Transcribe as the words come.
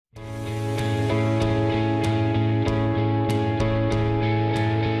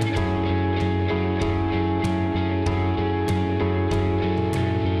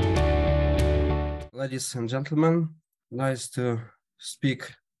Ladies and gentlemen, nice to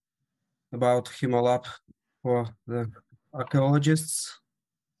speak about HeMo lab for the archaeologists.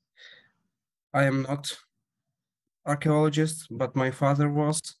 I am not archaeologist, but my father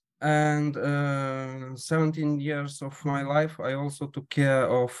was. And 17 years of my life, I also took care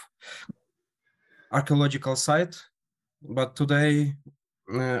of archaeological site. But today,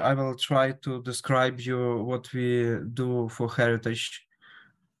 I will try to describe you what we do for heritage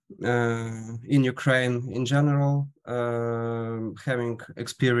in Ukraine in general, having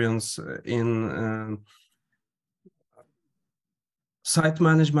experience in site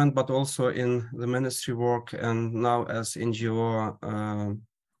management, but also in the ministry work and now as NGO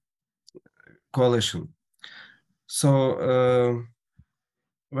coalition. So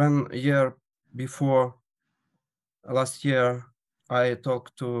 1 year before last year, I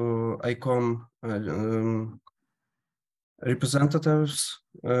talked to ICOM representatives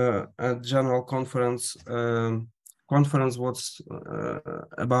at general conference. Conference was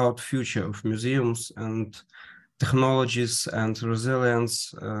about future of museums and technologies and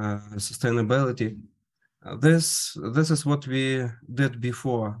resilience, sustainability. This is what we did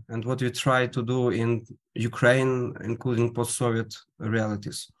before and what we try to do in Ukraine, including post-Soviet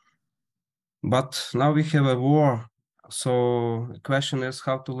realities. But now we have a war. So the question is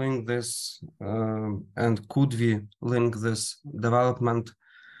how to link this and could we link this development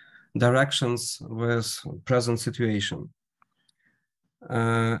directions with present situation?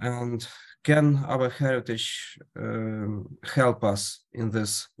 And can our heritage help us in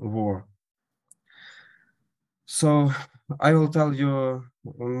this war? So I will tell you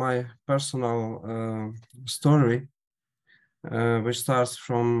my personal story, which starts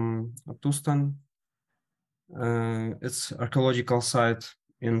from Tustan. It's archaeological site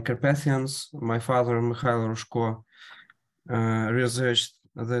in Carpathians. My father, Mikhail Rushko, researched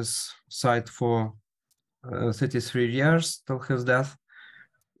this site for 33 years till his death.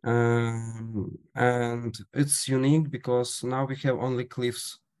 And it's unique because now we have only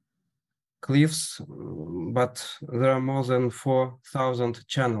cliffs, but there are more than 4,000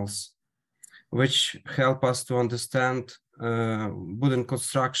 channels, which help us to understand wooden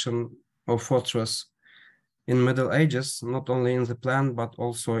construction of fortress in Middle Ages, not only in the plan, but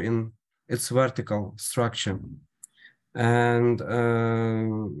also in its vertical structure. And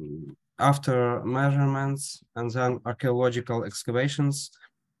after measurements and then archaeological excavations,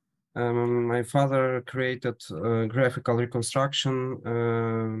 my father created graphical reconstruction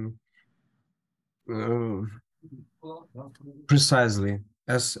precisely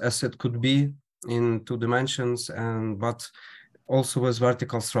as it could be in 2 dimensions, but also with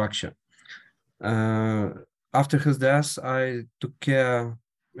vertical structure. After his death, I took care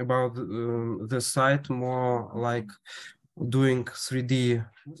about the site more like doing 3D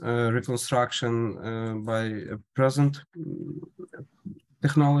reconstruction by present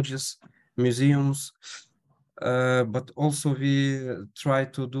technologies, museums, but also we try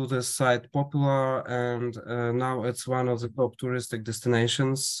to do this site popular, and now it's one of the top touristic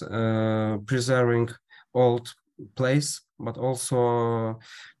destinations, preserving old place, but also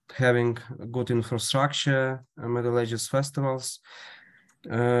having good infrastructure, Middle Ages festivals,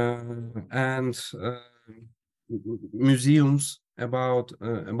 and museums about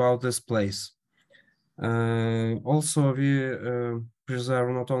this place. Also, we preserve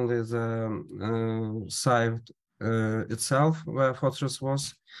not only the site itself where fortress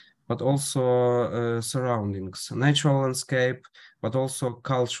was, but also surroundings, natural landscape, but also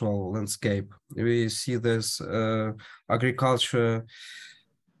cultural landscape. We see this agriculture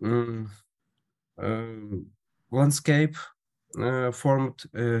landscape formed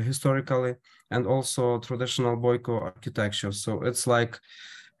historically, and also traditional boyko architecture. So it's like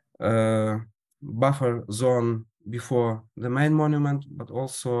buffer zone before the main monument, but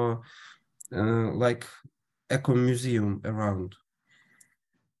also like eco museum around.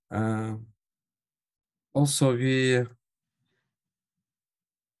 Also, we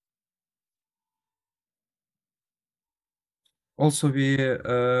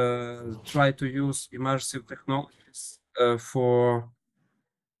try to use immersive technologies for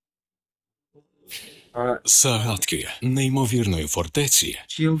Загадки неймовірної фортеці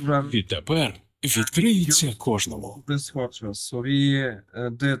children відтепер відкриються кожному. this fortress. So we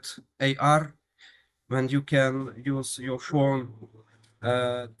did AR, when you can use your phone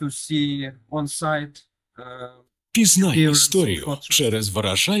to see on site. Пізнай історію через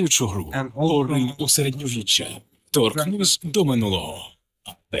вражаючу гру «Поринь у середньовіччя». Торкнись до минулого.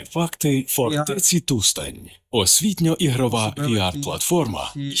 Артефакти фортеці Тустань. Освітньо-ігрова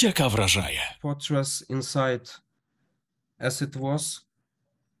VR-платформа, яка вражає. Fortress inside as it was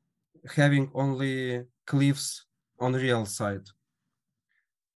having only cliffs on the real side.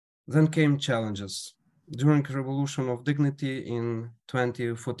 Then came challenges. During Revolution of Dignity in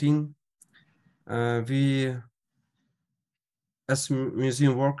 2014, we, as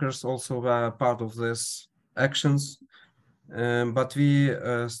museum workers, also were part of these actions. But we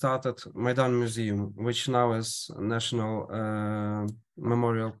started Maidan Museum, which now is a National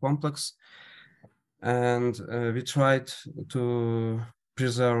Memorial Complex. And we tried to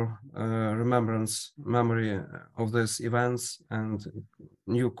preserve remembrance, memory of these events and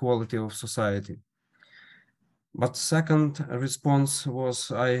new quality of society. But second response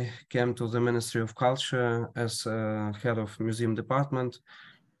was I came to the Ministry of Culture as head of museum department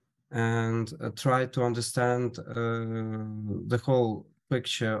and tried to understand the whole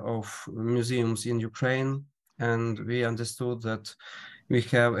picture of museums in Ukraine. And we understood that we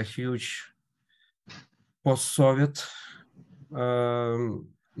have a huge post-Soviet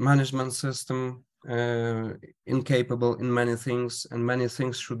management system, incapable in many things, and many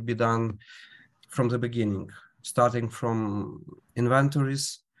things should be done from the beginning, starting from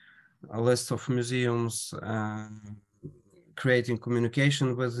inventories, a list of museums, creating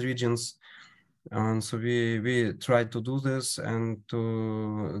communication with regions. And so we tried to do this, and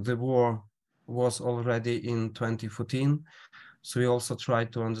the war was already in 2014. So we also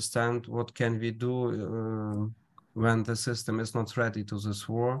tried to understand what can we do when the system is not ready to this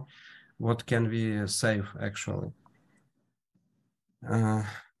war, what can we save actually.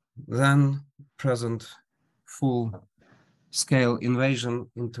 Then present full-scale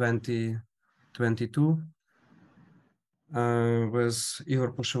invasion in 2022 with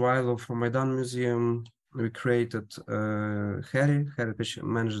Igor Poshivailo from Maidan Museum. We created HERI, Heritage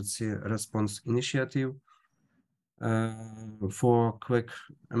Emergency Response Initiative, for quick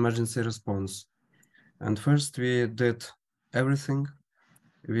emergency response. And first we did everything.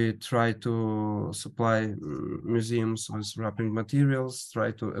 We tried to supply museums with wrapping materials,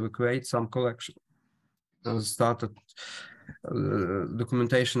 try to evacuate some collection, started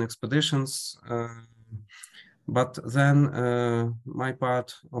documentation expeditions. But then my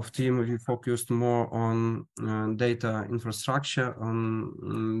part of team, we focused more on data infrastructure,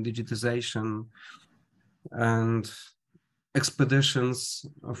 on digitization and expeditions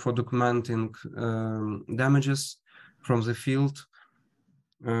for documenting damages from the field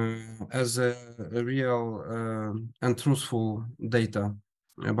as a real and truthful data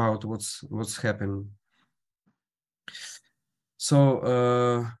about what's happening. So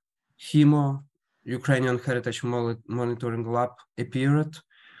HeMo, Ukrainian Heritage Monitoring Lab, appeared,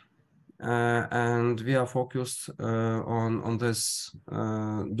 and we are focused on this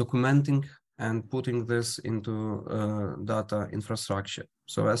documenting and putting this into data infrastructure.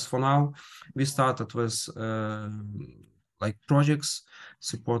 So as for now, we started with like projects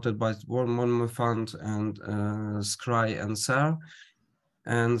supported by the World Monument Fund and SCRY and SAR.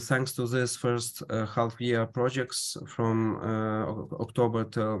 And thanks to this first half-year projects from October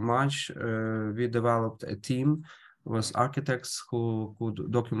till March, we developed a team with architects who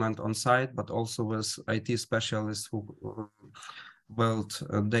could document on site, but also with IT specialists who built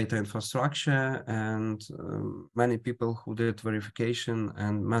data infrastructure and many people who did verification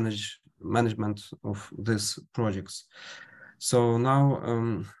and management of these projects. So now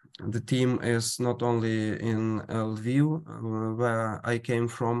the team is not only in Lviv, where I came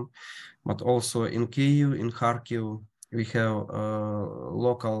from, but also in Kyiv, in Kharkiv. We have a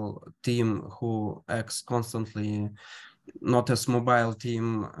local team who acts constantly, not as mobile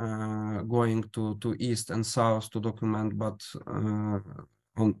team going to east and south to document, but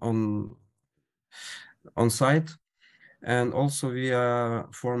on site. And also we are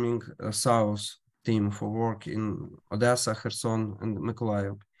forming a south team for work in Odessa, Kherson, and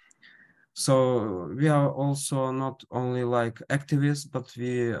Mykolaiv. So we are also not only like activists, but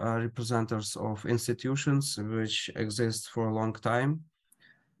we are representatives of institutions which exist for a long time.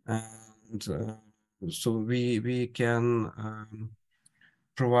 And so we can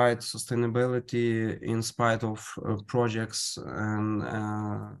provide sustainability in spite of projects and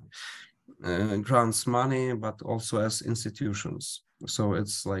grants money, but also as institutions. So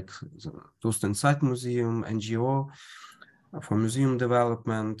it's like Tusten Site Museum, NGO for museum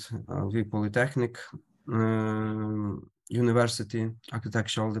development, the Polytechnic, University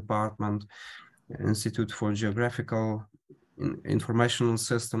Architectural Department, Institute for Geographical Informational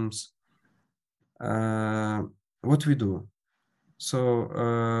Systems. What we do?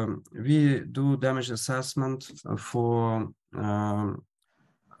 So we do damage assessment for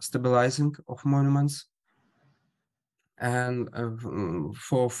stabilizing of monuments and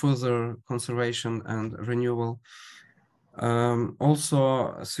for further conservation and renewal.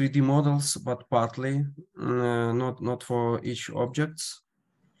 Also 3D models, but partly, not for each objects.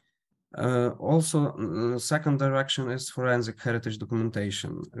 Also, second direction is forensic heritage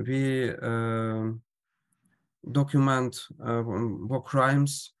documentation. We document war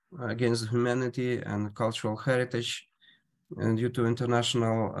crimes against humanity and cultural heritage due to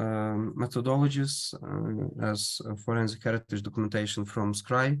international methodologies as forensic heritage documentation from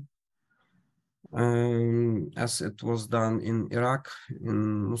SCRY, as it was done in Iraq,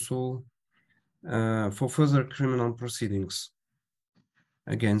 in Mosul, for further criminal proceedings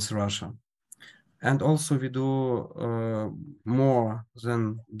against Russia. And also we do more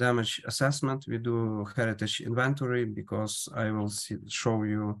than damage assessment. We do heritage inventory, because I will show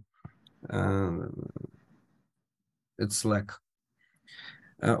you its lack.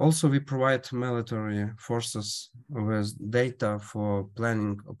 Also, we provide military forces with data for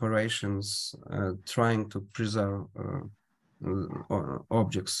planning operations, trying to preserve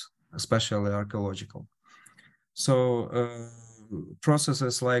objects, especially archaeological. So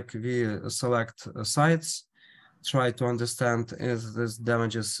processes like we select sites, try to understand is this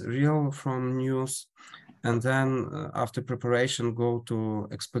damages real from news, and then after preparation go to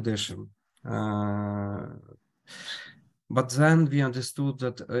expedition. But then we understood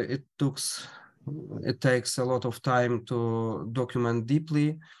that it takes a lot of time to document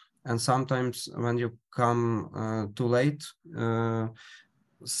deeply, and sometimes when you come too late,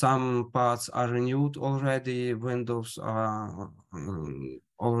 some parts are renewed already, windows are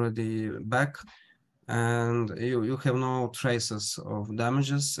already back, and you have no traces of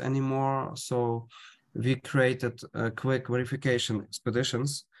damages anymore. So we created quick verification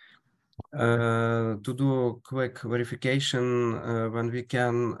expeditions to do quick verification when we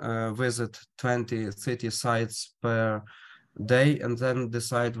can visit 20, 30 sites per day, and then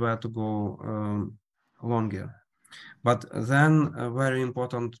decide where to go longer. But then a very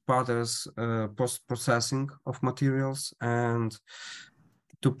important part is post-processing of materials, and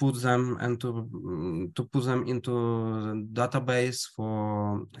to put them into the database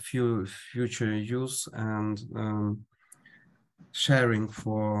for future use and sharing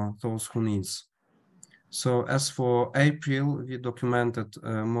for those who needs. So as for April, we documented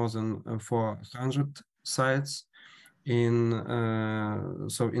more than 400 sites. In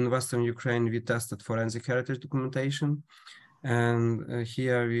Western Ukraine, we tested forensic heritage documentation, and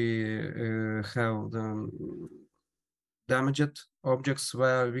here we have the damaged objects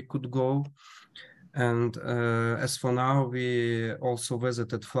where we could go. And as for now, we also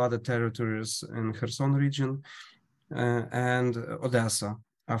visited flooded territories in Kherson region and Odessa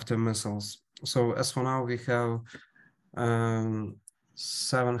after missiles. So as for now, we have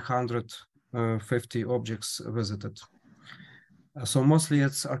 750 objects visited. So mostly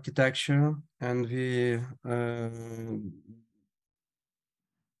it's architecture, and we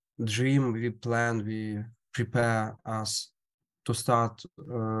dream, we plan, we prepare us to start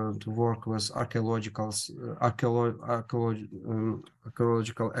to work with archaeological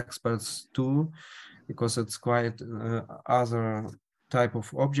experts too, because it's quite other type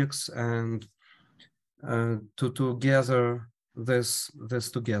of objects, and to gather this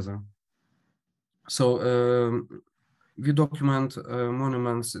together. So we document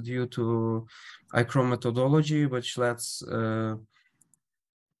monuments due to ICROM methodology, which lets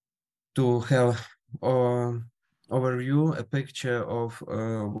to have overview, a picture of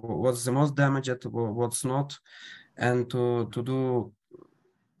what's the most damaged, what's not, and to do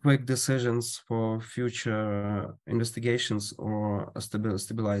quick decisions for future investigations or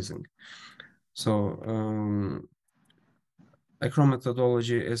stabilizing. So ICROM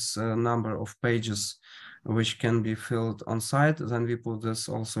methodology is a number of pages which can be filled on site. Then we put this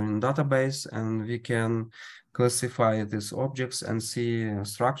also in database, and we can classify these objects and see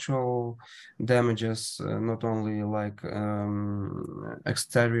structural damages, not only like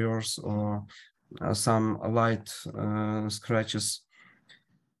exteriors or some light scratches.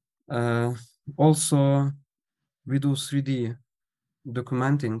 Also, we do 3D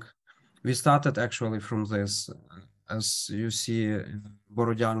documenting. We started actually from this, as you see,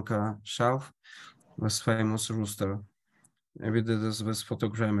 Borodyanka shelf was famous rooster. We did this with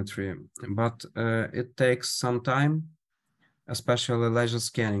photogrammetry, but it takes some time, especially laser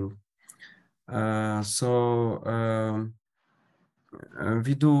scanning.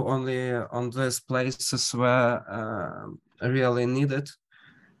 We do only on these places where really needed.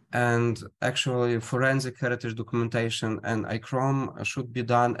 And actually, forensic heritage documentation and ICROM should be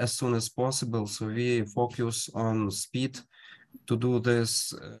done as soon as possible. So we focus on speed to do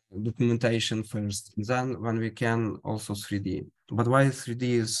this documentation first. Then when we can, also 3D. But why 3D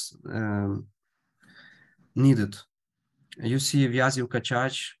is needed? You see Vyazivka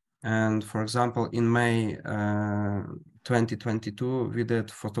Church, and for example, in May 2022, we did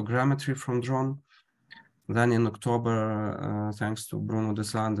photogrammetry from drone. Then in October, thanks to Bruno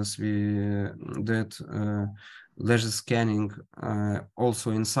Deslandes, we did laser scanning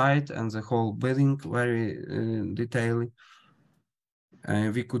also inside and the whole building very detailed.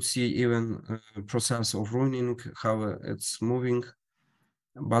 We could see even process of ruining, how it's moving.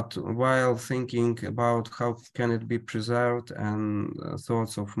 But while thinking about how can it be preserved and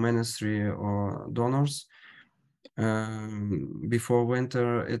thoughts of ministry or donors, before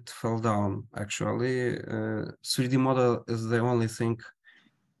winter it fell down. Actually, 3D model is the only thing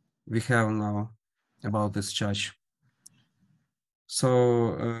we have now about this church.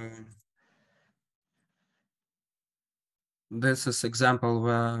 So this is example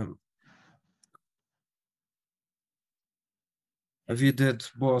where we did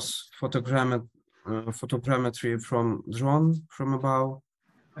both photogrammetry from drone from above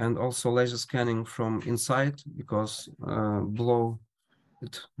and also laser scanning from inside, because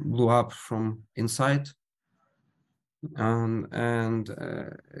it blew up from inside, and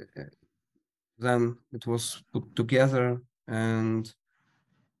then it was put together, and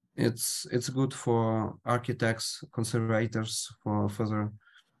it's good for architects, conservators for further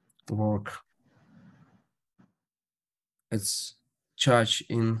work. It's church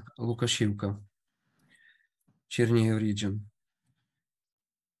in Lukashivka, Chernihiv region.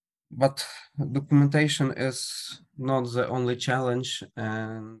 But documentation is not the only challenge,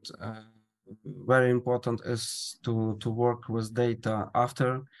 and very important is to work with data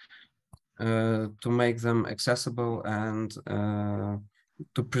after, to make them accessible and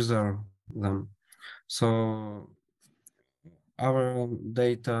to preserve them. So our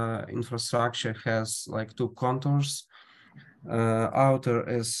data infrastructure has like two contours. Outer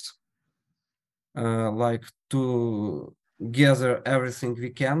is like to gather everything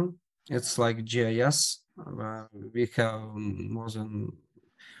we can. It's like GIS. We have more than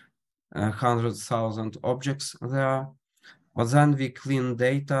 100,000 objects there. But then we clean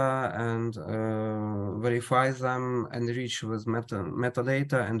data and verify them, enrich with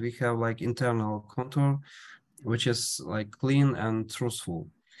metadata, and we have like internal contour, which is like clean and truthful.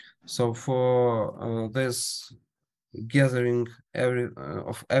 So for this gathering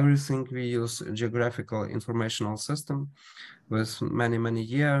of everything, we use a geographical informational system with many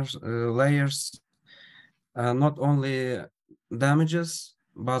years layers, not only damages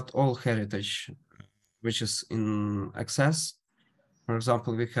but all heritage which is in access. For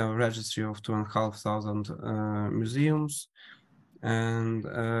example, we have a registry of 2,500 museums and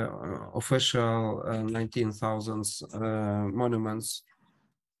official 19,000 monuments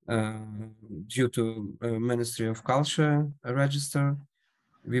due to Ministry of Culture register.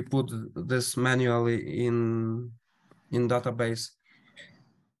 We put this manually in database,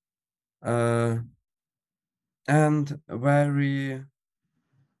 and very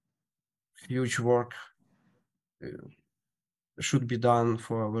huge work should be done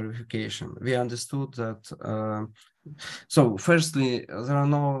for verification. We understood that. So firstly, there are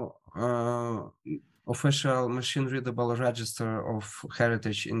no official machine-readable register of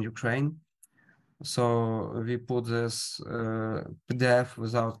heritage in Ukraine. So we put this PDF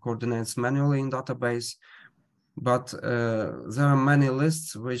without coordinates manually in database, but there are many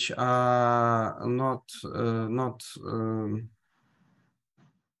lists which are not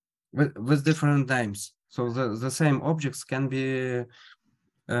with different names. So the same objects can be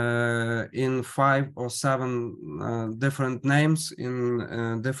in 5 or 7 different names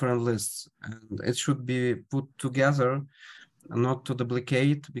in different lists, and it should be put together, not to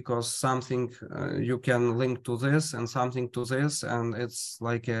duplicate, because something you can link to this and something to this, and it's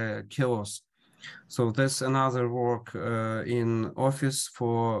like a chaos. So there's another work in office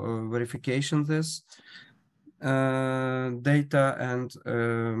for verification this data and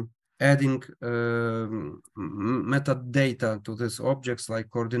adding metadata to these objects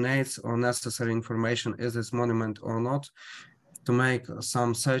like coordinates or necessary information, is this monument or not, to make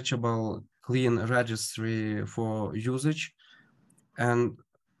some searchable clean registry for usage. And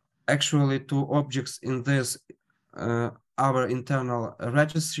actually two objects in this our internal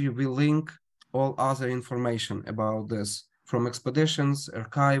registry will link all other information about this, from expeditions,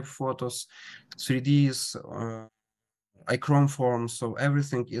 archive photos, 3Ds, iChrome forms. So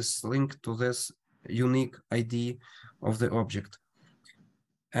everything is linked to this unique ID of the object.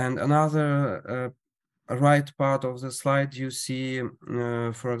 And another right part of the slide, you see,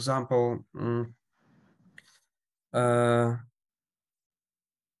 for example,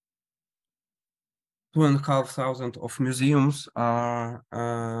 2,500 of museums are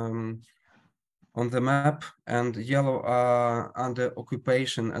on the map, and yellow are under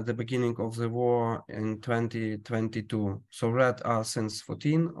occupation at the beginning of the war in 2022. So red are since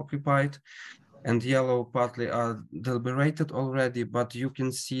 14 occupied, and yellow partly are deliberated already, but you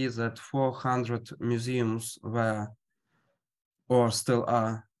can see that 400 museums were or still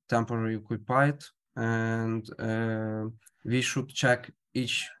are temporarily occupied, and we should check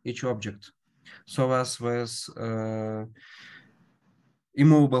each object. So as with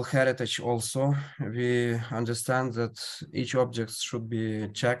immovable heritage also, we understand that each object should be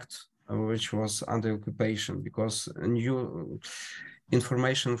checked which was under occupation, because new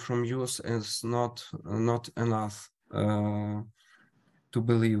information from use is not enough to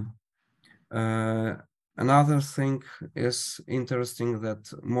believe. Another thing is interesting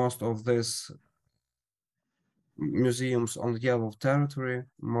that most of these museums on yellow territory,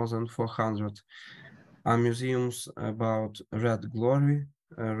 more than 400, are museums about Red Glory,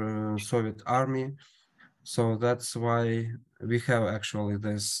 Soviet army. So that's why we have actually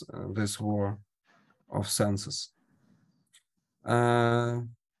this war of census.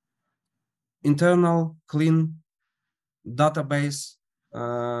 Internal clean database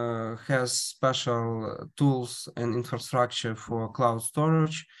has special tools and infrastructure for cloud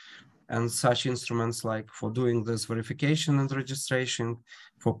storage, and such instruments like for doing this verification and registration,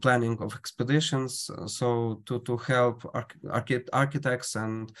 for planning of expeditions, so to help architects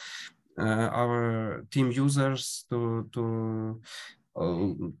and our team users to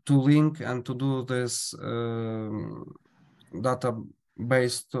link and to do this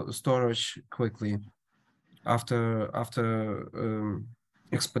database storage quickly after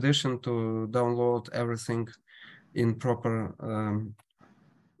expedition, to download everything in proper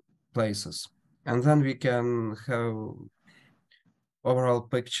places. And then we can have overall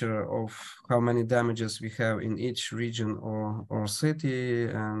picture of how many damages we have in each region or city,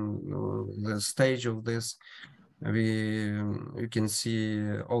 and the stage of this. You can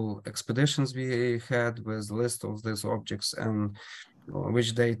see all expeditions we had with list of these objects and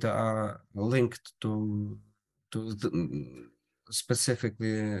which data are linked to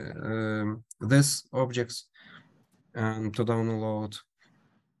specifically these objects, and to download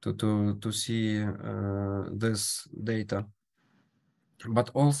to see this data.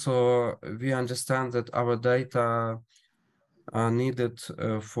 But also we understand that our data are needed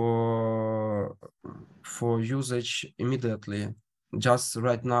for usage immediately, just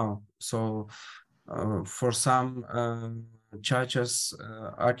right now. So for some churches,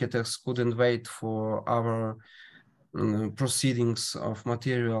 architects couldn't wait for our proceedings of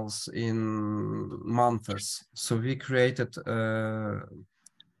materials in months. So we created a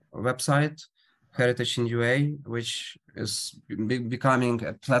website, Heritage in UA, which is becoming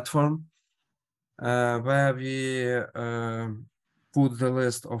a platform where we put the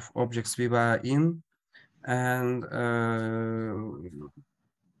list of objects we were in, and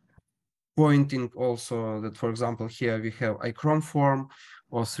pointing also that, for example, here we have iChrome form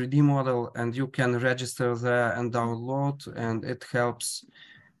or 3D model, and you can register there and download, and it helps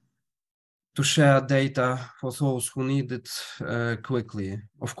to share data for those who need it quickly.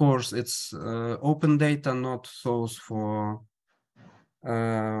 Of course, it's open data, not those for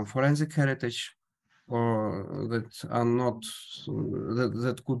forensic heritage, or that are not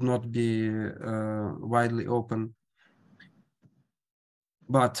that could not be widely open.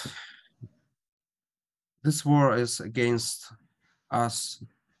 But this war is against us,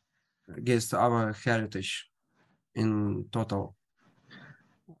 against our heritage in total.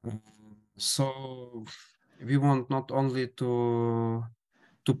 So we want not only to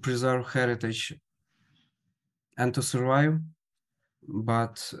preserve heritage and to survive,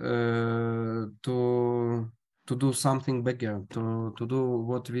 but to do something bigger, to do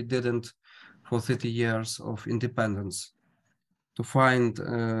what we didn't for 30 years of independence, to find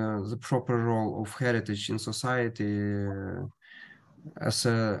the proper role of heritage in society as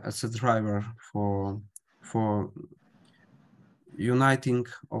a driver for uniting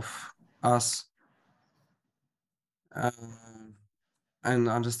of us and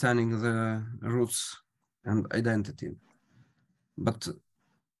understanding the roots and identity. But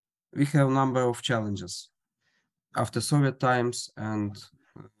we have a number of challenges after Soviet times and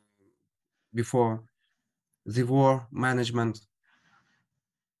before the war management.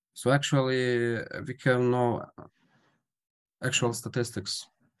 So actually we have no actual statistics.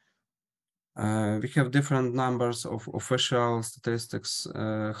 We have different numbers of official statistics,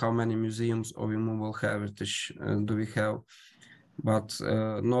 how many museums of immovable heritage do we have, but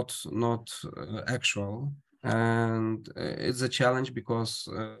not actual. And it's a challenge because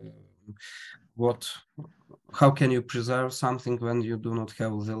what how can you preserve something when you do not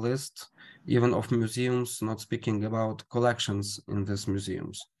have the list, even of museums, not speaking about collections in these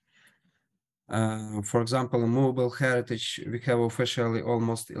museums? For example, in movable heritage, we have officially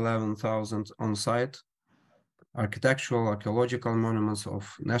almost 11,000 on site, architectural, archaeological monuments of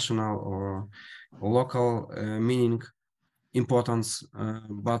national or local meaning, importance,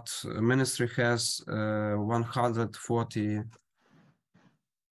 but ministry has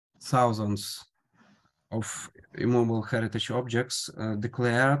 140,000 of immovable heritage objects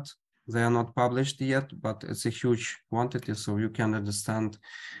declared. They are not published yet, but it's a huge quantity, so you can understand.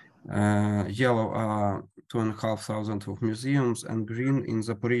 Yellow are 2,500 of museums, and green in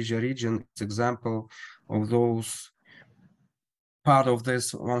Zaporizhia region is example of those part of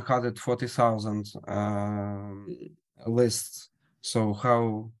this 140,000 lists. So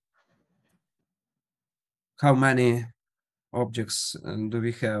how many objects do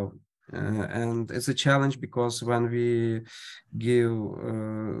we have? And it's a challenge because when we give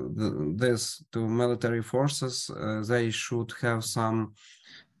this to military forces, they should have some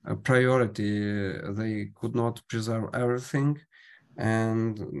priority. They could not preserve everything,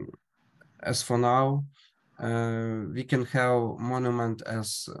 and as for now, we can have monument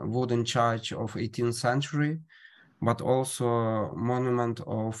as wooden church of 18th century, but also monument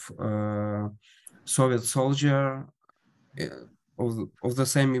of Soviet soldier of the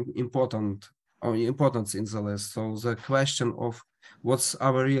same importance in the list. So the question of what's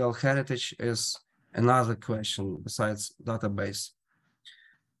our real heritage is another question besides database.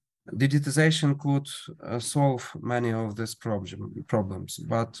 Digitization could solve many of these problems,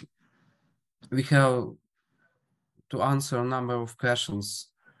 but we have to answer a number of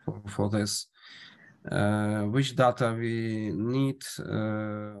questions for this. Which data we need,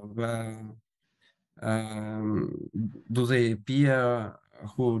 where do they appear,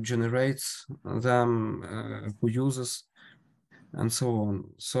 who generates them, who uses, and so on.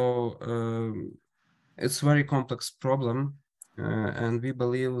 So it's a very complex problem, and we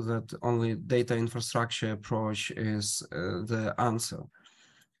believe that only data infrastructure approach is the answer.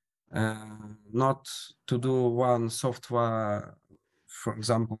 Not to do one software, for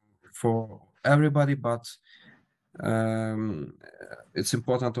example, for everybody, but it's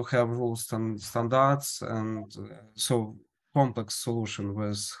important to have rules and standards, and so complex solution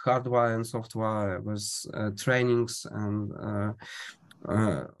with hardware and software, with trainings and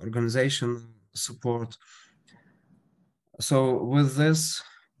organization support. So with this,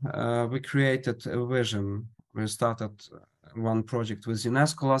 we created a vision. We started one project with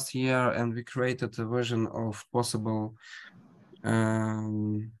UNESCO last year, and we created a vision of possible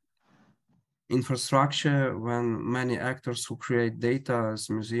infrastructure when many actors who create data, as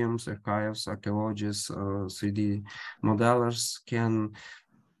museums, archives, archaeologists, 3D modelers, can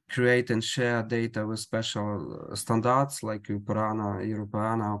create and share data with special standards like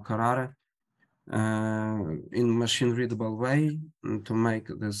Europeana or Carrara in machine readable way to make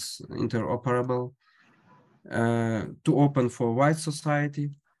this interoperable, to open for wide society,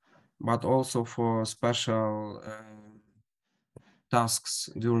 but also for special tasks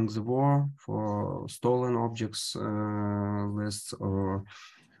during the war, for stolen objects lists, or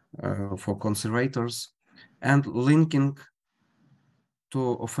for conservators, and linking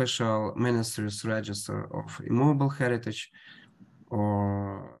to official ministries register of immovable heritage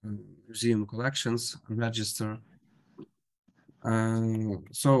or museum collections register.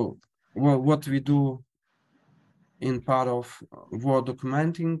 So what we do in part of war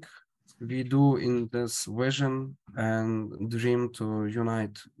documenting, we do in this vision and dream to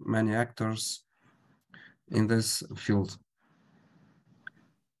unite many actors in this field.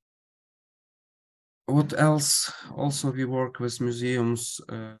 What else? Also, we work with museums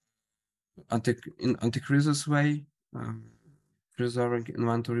in anti-crisis way, preserving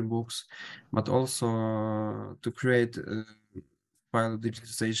inventory books, but also to create a pilot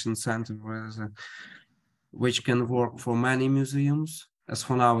digitization center which can work for many museums. As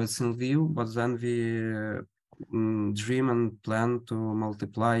for now, it's in view, but then we dream and plan to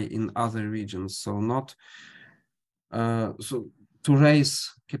multiply in other regions. So not so to raise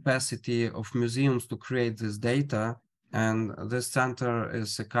capacity of museums to create this data, and this center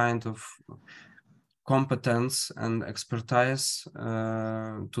is a kind of competence and expertise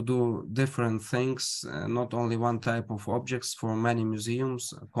to do different things, not only one type of objects for many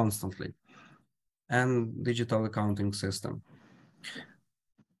museums constantly, and digital accounting system.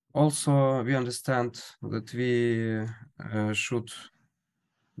 Also, we understand that we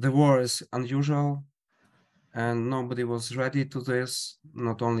the war is unusual and nobody was ready to this,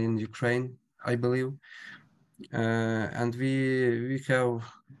 not only in Ukraine, I believe. And we have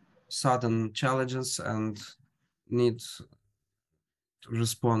sudden challenges, and need to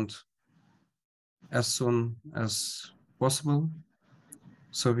respond as soon as possible.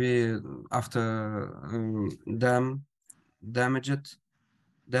 So we, after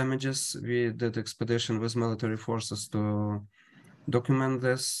damages, we did expedition with military forces to document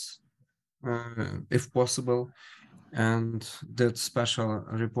this, if possible, and did special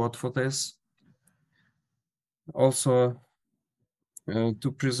report for this. Also,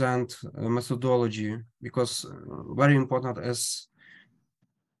 to present methodology, because very important is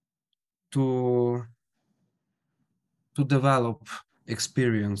to develop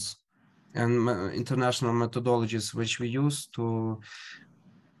experience and international methodologies which we use to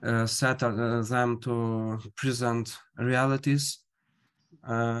set them to present realities,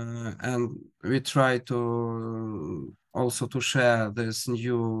 and we try to also to share this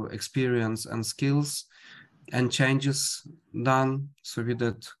new experience and skills and changes done. So we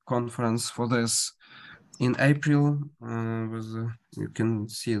did conference for this in April. You can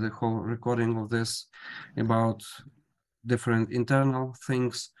see the whole recording of this about different internal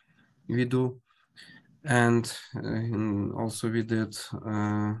things we do. And also we did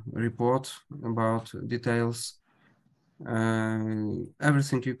a report about details.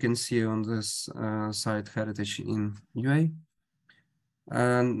 Everything you can see on this site, Heritage in UA.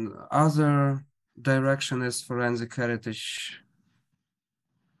 And other direction is forensic heritage.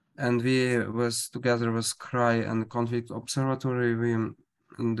 And we was together with CRY and Conflict Observatory, we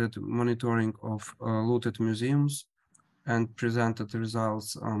did monitoring of looted museums and presented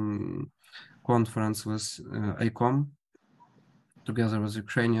results on conference with ICOM, together with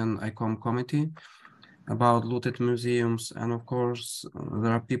Ukrainian ICOM committee, about looted museums. And of course,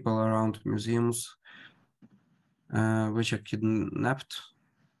 there are people around museums which are kidnapped,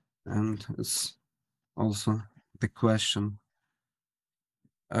 and it's also the question.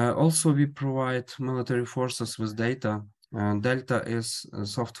 Also, we provide military forces with data. Delta is a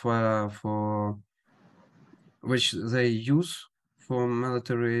software for which they use for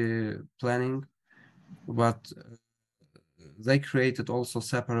military planning, but they created also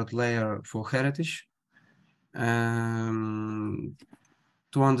separate layer for heritage, to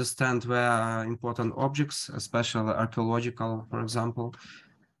understand where are important objects, especially archaeological, for example,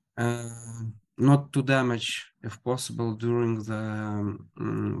 not to damage, if possible, during the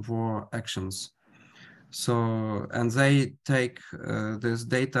war actions. So, and they take this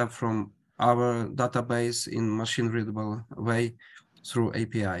data from our database in machine readable way through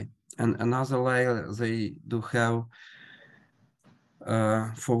API. And another layer they do have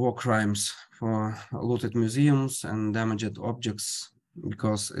for war crimes, for looted museums and damaged objects,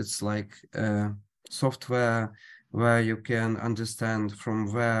 because it's like software where you can understand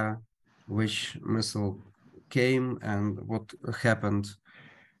from where which missile came and what happened,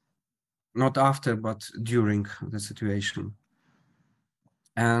 not after, but during the situation.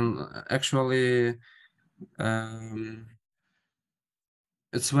 And actually,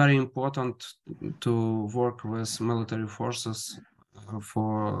 it's very important to work with military forces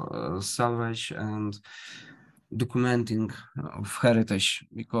for salvage and documenting of heritage,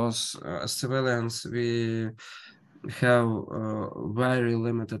 because as civilians we have very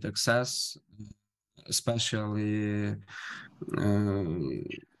limited access, especially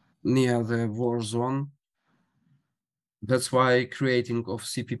near the war zone. That's why creating of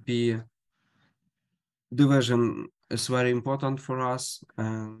CPP division is very important for us,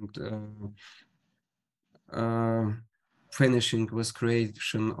 and finishing with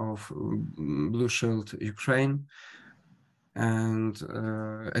creation of Blue Shield Ukraine, and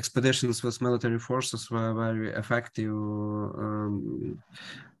expeditions with military forces were very effective,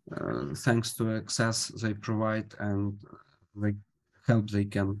 thanks to access they provide and the help they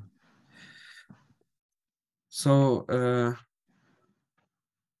can. So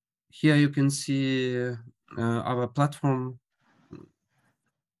here you can see our platform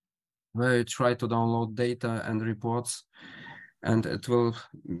where you try to download data and reports, and it will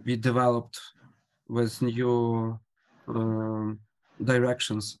be developed with new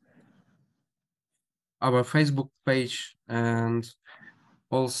directions. Our Facebook page, and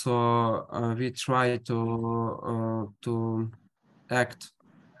also we try to act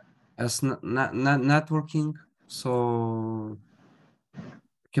as networking. So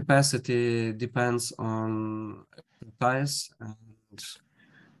capacity depends on expertise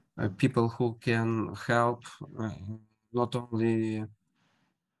and people who can help, not only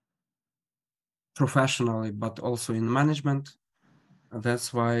professionally but also in management.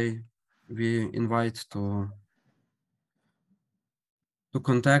 That's why we invite to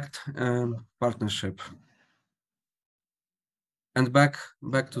contact partnership. And back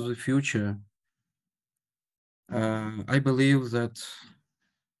to the future. I believe that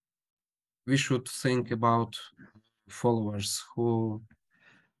we should think about followers who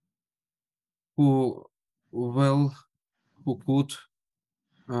will, who could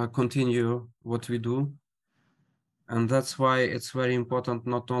continue what we do, and that's why it's very important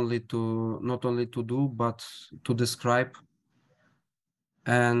not only to do, but to describe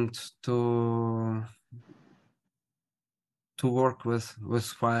and to work with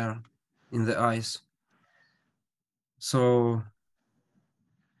fire in the eyes. So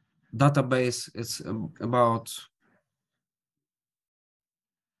database is about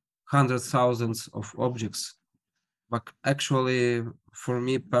hundreds thousands of objects, but actually for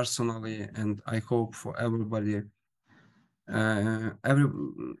me personally, and I hope for everybody,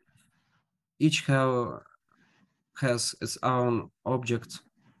 each has its own object,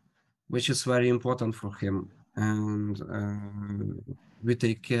 which is very important for him, and we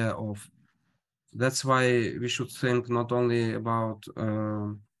take care of. That's why we should think not only about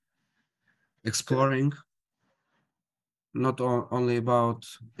exploring, not only about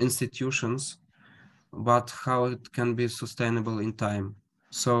institutions, but how it can be sustainable in time.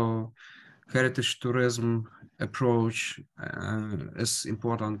 So heritage tourism approach is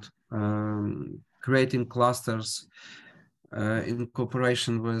important. Creating clusters in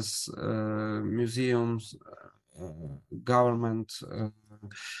cooperation with museums, government,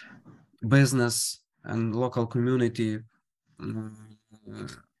 business, and local community,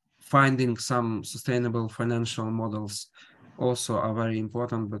 finding some sustainable financial models also are very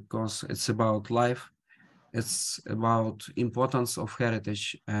important, because it's about life, it's about importance of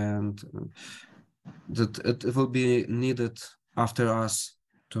heritage, and that it will be needed after us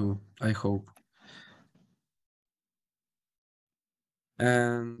too, I hope.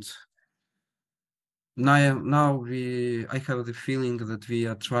 And now I have the feeling that we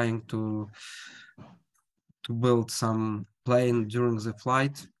are trying to build some plane during the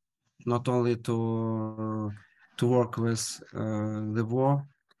flight, not only to work with the war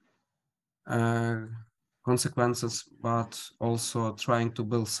consequences, but also trying to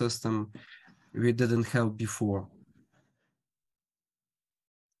build system we didn't have before.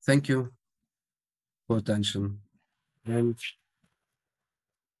 Thank you for attention. And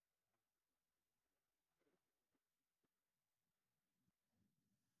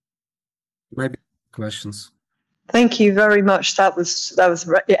maybe questions. Thank you very much. That was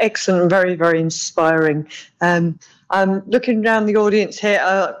excellent, very, very inspiring. I'm looking around the audience here.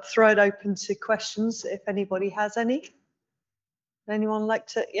 I'll throw it open to questions if anybody has any. Anyone like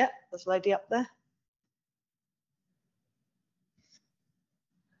to? Yeah, there's a lady up there.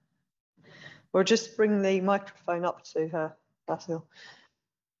 Or just bring the microphone up to her, Basil.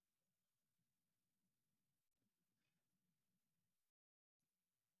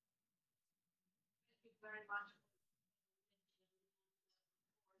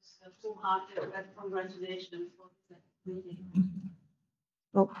 Congratulations.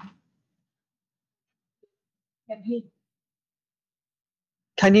 Oh.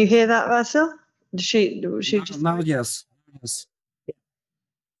 Can you hear that, Basil? Now, yes. Yes.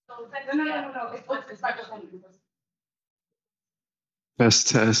 No.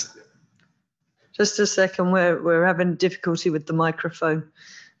 Test. Just a second, we're having difficulty with the microphone.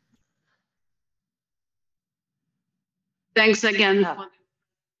 Thanks again.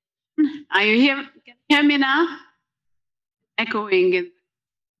 Are you here? Can you hear me now? Echoing.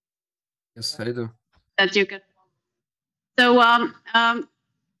 Yes, I do. That you can. So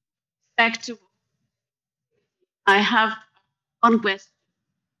back to. I have one question: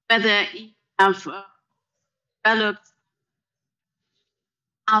 whether you have developed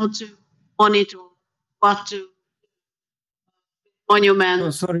how to monitor what to monument.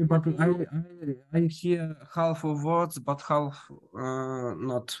 Oh, sorry, but I hear half of words, but half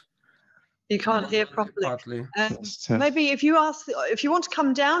not. You can't hear properly. Partly. Maybe if you want to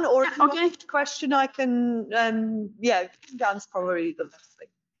come down, or if you want a question, I can. Yeah, come down's probably the best thing.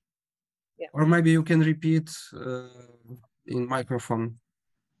 Yeah. Or maybe you can repeat in microphone.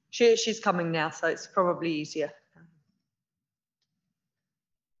 She's coming now, so it's probably easier.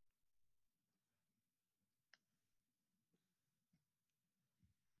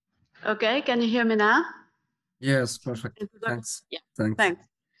 Okay, can you hear me now? Yes, perfect. Thanks. Yeah, thanks.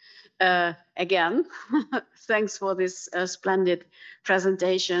 Again, thanks for this splendid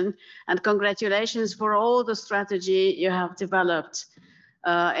presentation, and congratulations for all the strategy you have developed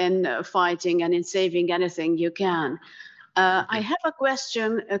in fighting and in saving anything you can. I have a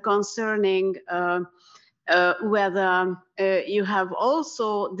question concerning whether you have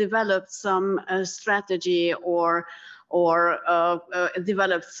also developed some strategy or or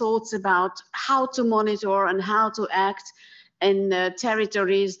developed thoughts about how to monitor and how to act in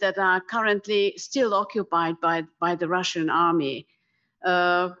territories that are currently still occupied by the Russian army.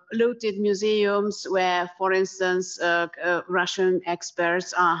 Looted museums where, for instance, Russian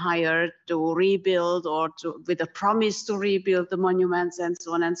experts are hired to rebuild or with a promise to rebuild the monuments and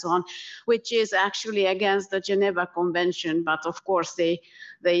so on, which is actually against the Geneva Convention. But of course, they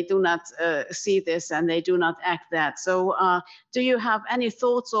do not see this and they do not act that. So do you have any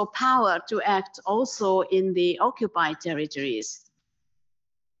thoughts or power to act also in the occupied territories?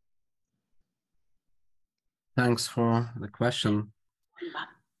 Thanks for the question.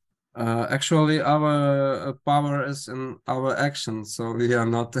 Actually, our power is in our actions, so we are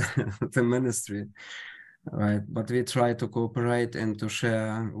not the ministry, right? But we try to cooperate and to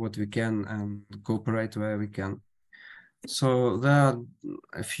share what we can and cooperate where we can. So there are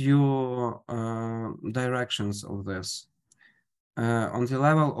a few directions of this. On the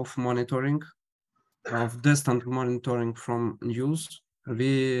level of monitoring, of distant monitoring from news,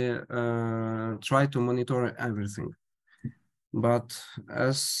 we try to monitor everything. But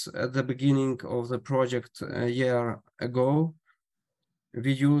as at the beginning of the project a year ago,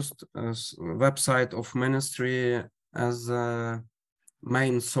 we used a website of ministry as a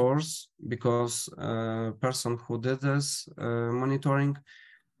main source because a person who did this monitoring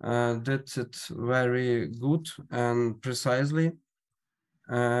did it very good and precisely.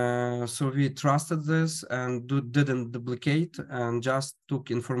 So we trusted this and didn't duplicate and just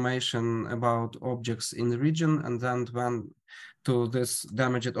took information about objects in the region and then went to this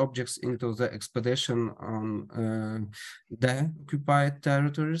damaged objects into the expedition on the occupied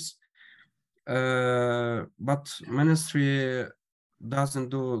territories. But ministry doesn't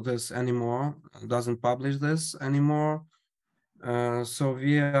do this anymore, doesn't publish this anymore. So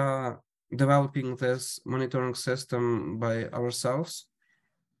we are developing this monitoring system by ourselves.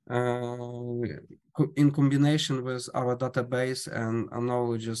 In combination with our database and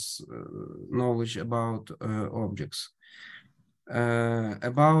knowledge about objects.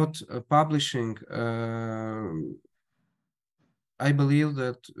 About publishing, I believe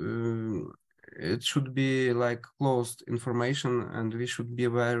that it should be like closed information and we should be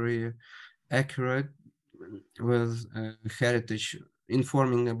very accurate with heritage,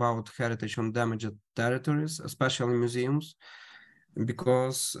 informing about heritage on damaged territories, especially museums,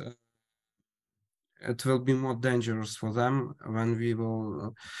 because it will be more dangerous for them when we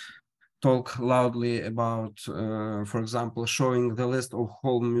will talk loudly about, for example, showing the list of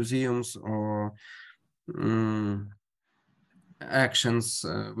whole museums or actions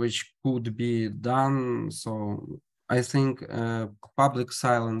which could be done. So I think public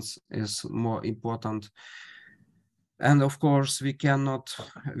silence is more important. And of course, we can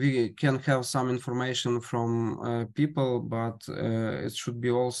have some information from people, but it should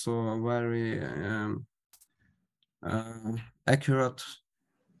be also very accurate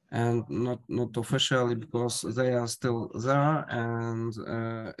and not officially, because they are still there and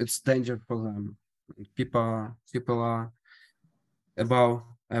it's danger for them. People are above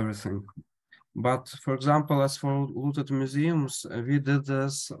everything. But for example, as for looted museums, we did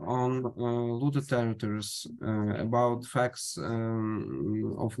this on looted territories about facts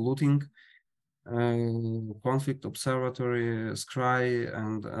of looting, conflict observatory, SCRY,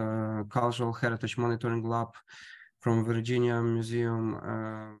 and cultural heritage monitoring lab from Virginia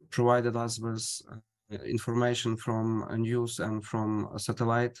Museum provided us with information from news and from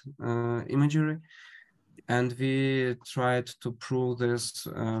satellite imagery. And we tried to prove this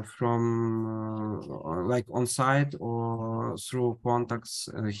from like on site or through contacts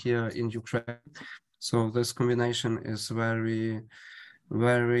here in Ukraine. So this combination is very,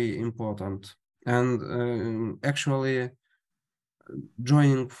 very important. And actually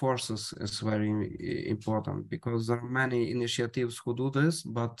joining forces is very important because there are many initiatives who do this,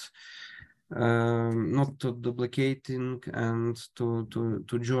 but not to duplicating and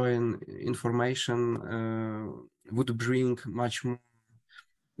to join information would bring much more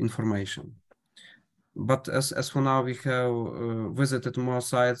information. But as for now, we have visited more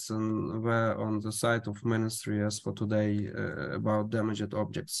sites and were on the site of ministry as for today about damaged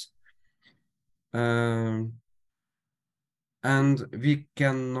objects. And we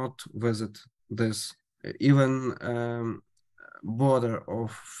cannot visit this. Even border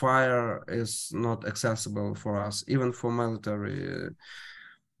of fire is not accessible for us, even for military.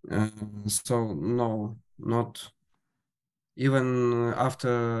 So no, not even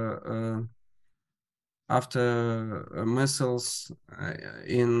after missiles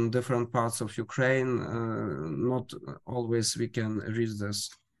in different parts of Ukraine, not always we can reach this.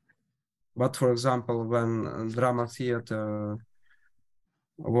 But for example, when drama theater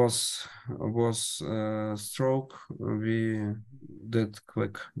was stroke, we did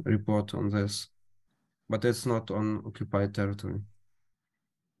quick report on this, but it's not on occupied territory.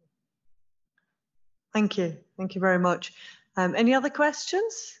 Thank you very much. Any other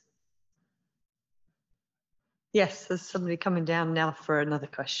questions? Yes, there's somebody coming down now for another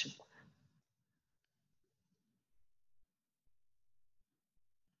question.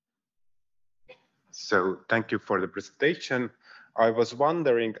 So thank you for the presentation. I was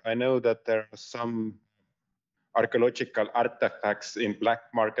wondering, I know that there are some archaeological artifacts in black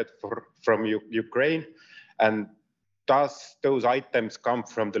market from Ukraine, and does those items come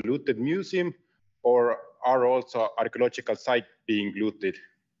from the looted museum, or are also archaeological sites being looted?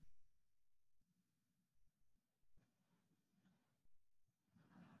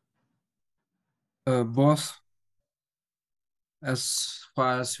 Both. As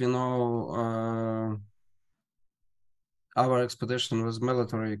far as we know, our expedition with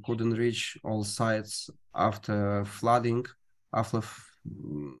military couldn't reach all sites after flooding, after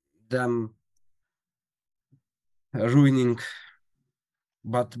them ruining,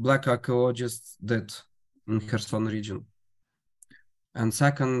 but black archaeologists did in Kherson region. And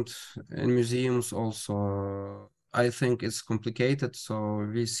second, in museums also, I think it's complicated, so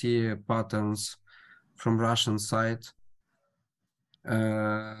we see patterns from Russian side,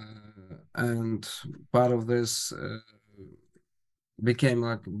 and part of this became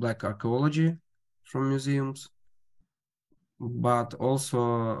like black archaeology from museums, but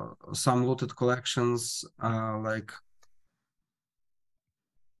also some looted collections are like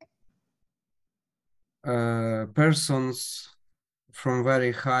persons from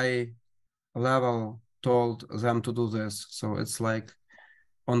very high level told them to do this. So it's like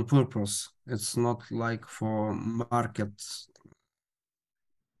on purpose. It's not like for market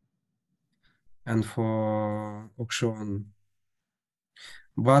and for auction.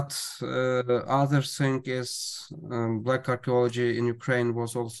 But other thing is black archaeology in Ukraine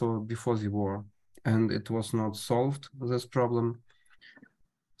was also before the war, and it was not solved, this problem.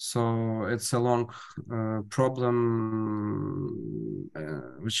 So it's a long problem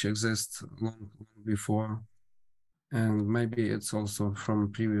which exists long before, and maybe it's also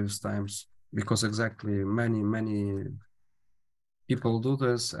from previous times, because exactly many people do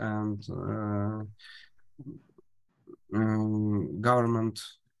this, and government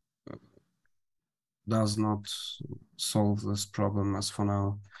does not solve this problem as for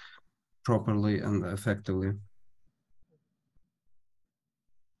now properly and effectively.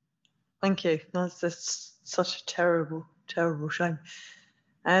 Thank you. That's such a terrible shame.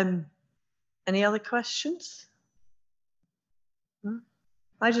 Any other questions?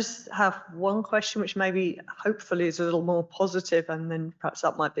 I just have one question, which maybe hopefully is a little more positive, and then perhaps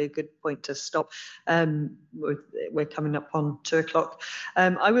that might be a good point to stop. We're coming up on 2 o'clock.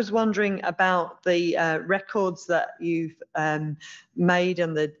 I was wondering about the records that you've made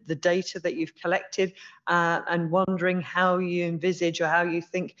and the data that you've collected, and wondering how you envisage or how you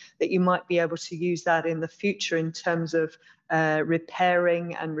think that you might be able to use that in the future in terms of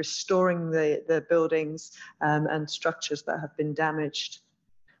repairing and restoring the buildings and structures that have been damaged.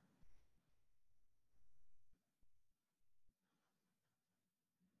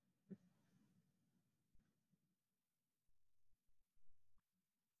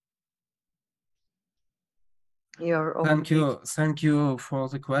 Thank you for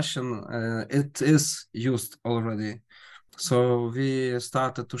the question. It is used already. So we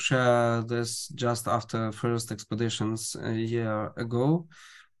started to share this just after first expeditions a year ago.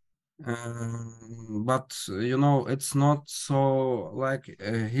 But you know, it's not so like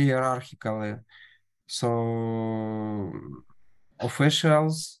hierarchically. So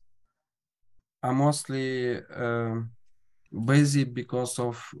officials are mostly busy because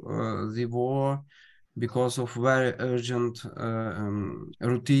of the war, because of very urgent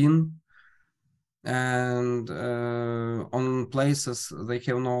routine, and on places they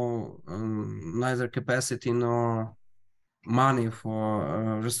have no neither capacity nor money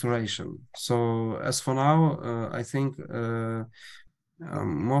for restoration. So as for now, I think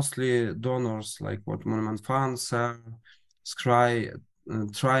mostly donors like what Monument Funds are trying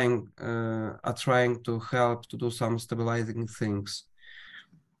to help to do some stabilizing things.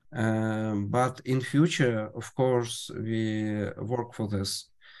 But in future, of course, we work for this.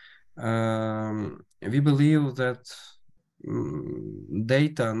 We believe that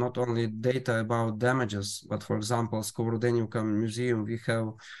data, not only data about damages, but for example, Skоворodeniuka Museum, we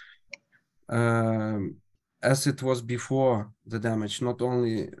have, as it was before the damage, not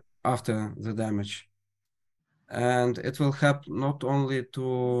only after the damage. And it will help not only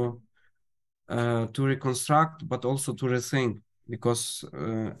to to reconstruct, but also to rethink, because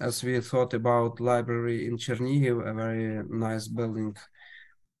as we thought about library in Chernihiv, a very nice building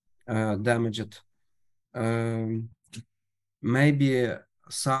damaged, maybe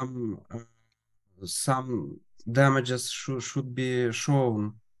some damages should be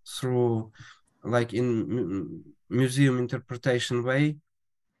shown through, like in museum interpretation way,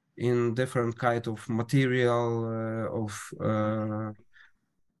 in different kind of material of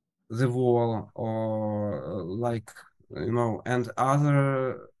the wall, or like, you know, and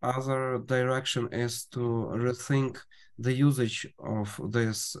other direction is to rethink the usage of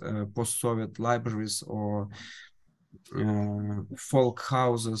these post-Soviet libraries or folk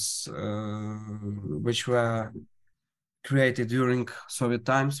houses which were created during Soviet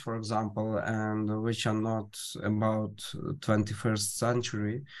times, for example, and which are not about 21st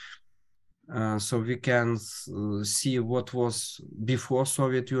century. So we can see what was before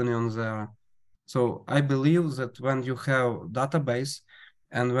Soviet Union there. So I believe that when you have database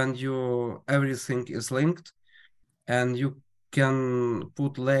and when everything is linked and you can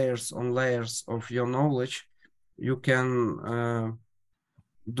put layers on layers of your knowledge, you can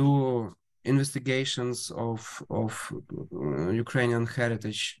do investigations of Ukrainian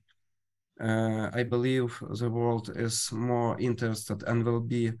heritage. I believe the world is more interested and will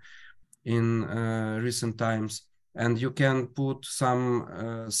be in recent times, and you can put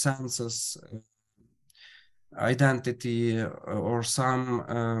some census identity or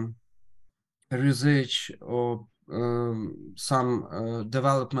some research or some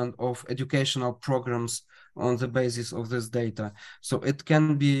development of educational programs on the basis of this data. So it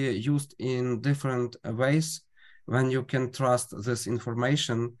can be used in different ways when you can trust this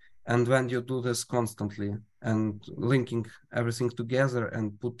information and when you do this constantly and linking everything together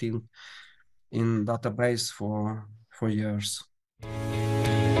and putting in database for years.